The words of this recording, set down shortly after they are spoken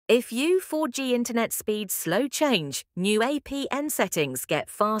If you 4G internet speeds slow change, new APN settings get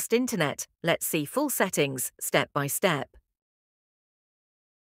fast internet. Let's see full settings step by step.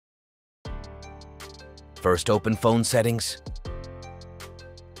 First, open phone settings.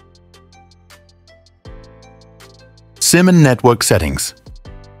 SIM and network settings.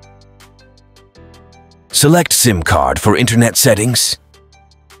 Select SIM card for internet settings.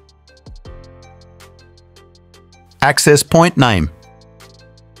 Access point name.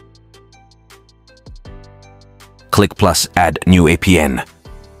 Click plus add new APN.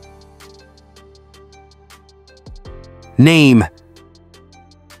 Name.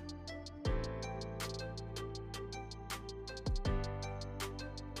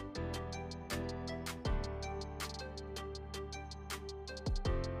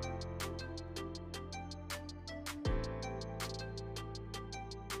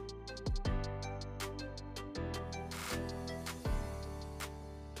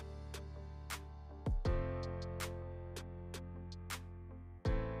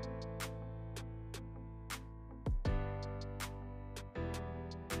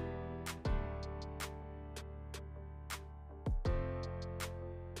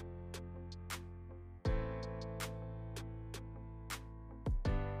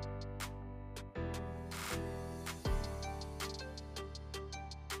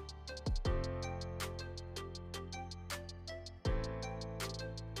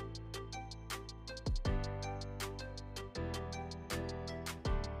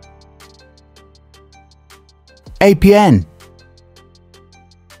 APN.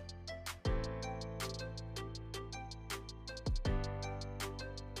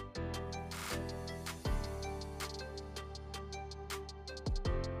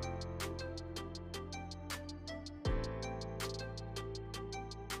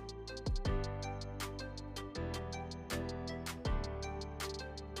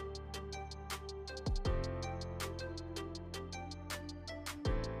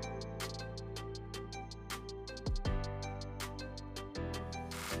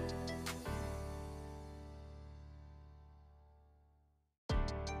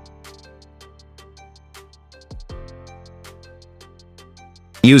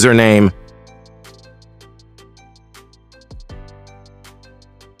 Username.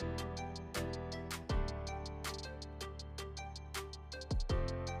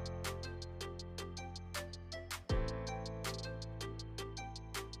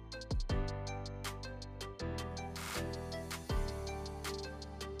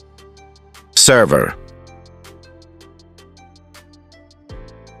 Server.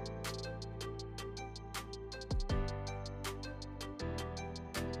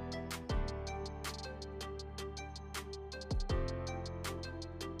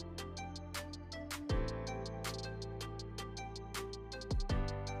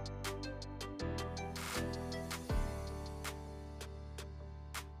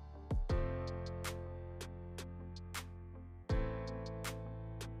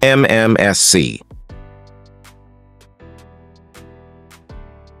 MMSC.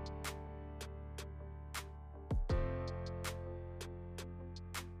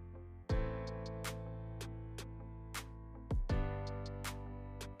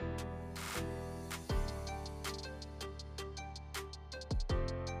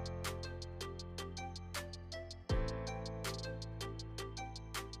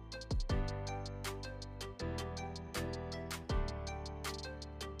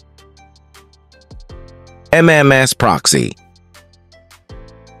 MMS proxy.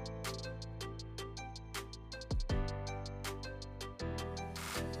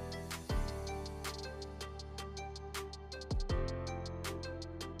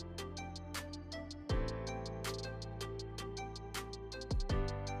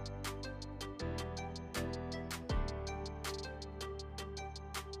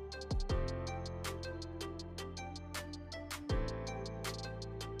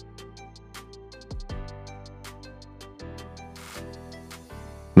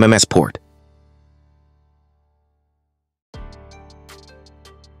 MMS port.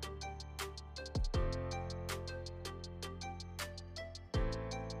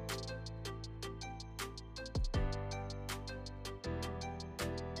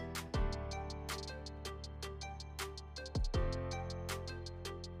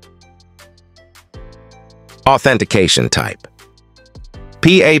 Authentication type.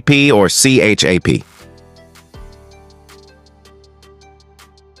 PAP or CHAP.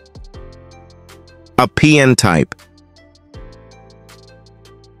 APN type.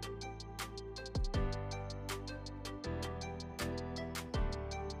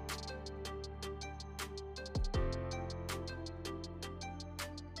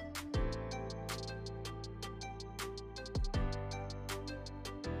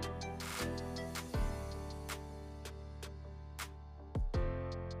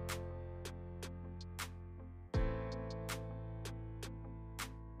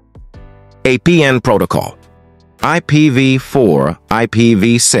 APN protocol. IPv4,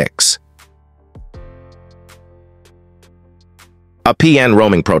 IPv6. APN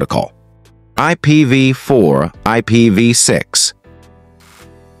roaming protocol. IPv4, IPv6.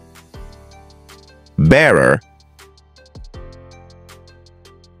 Bearer.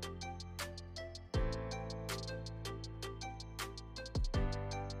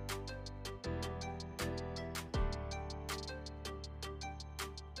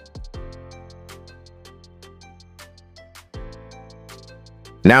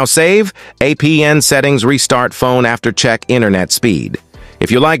 Now save. APN settings restart phone after check internet speed.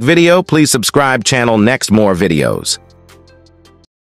 If you like video, please subscribe channel next more videos.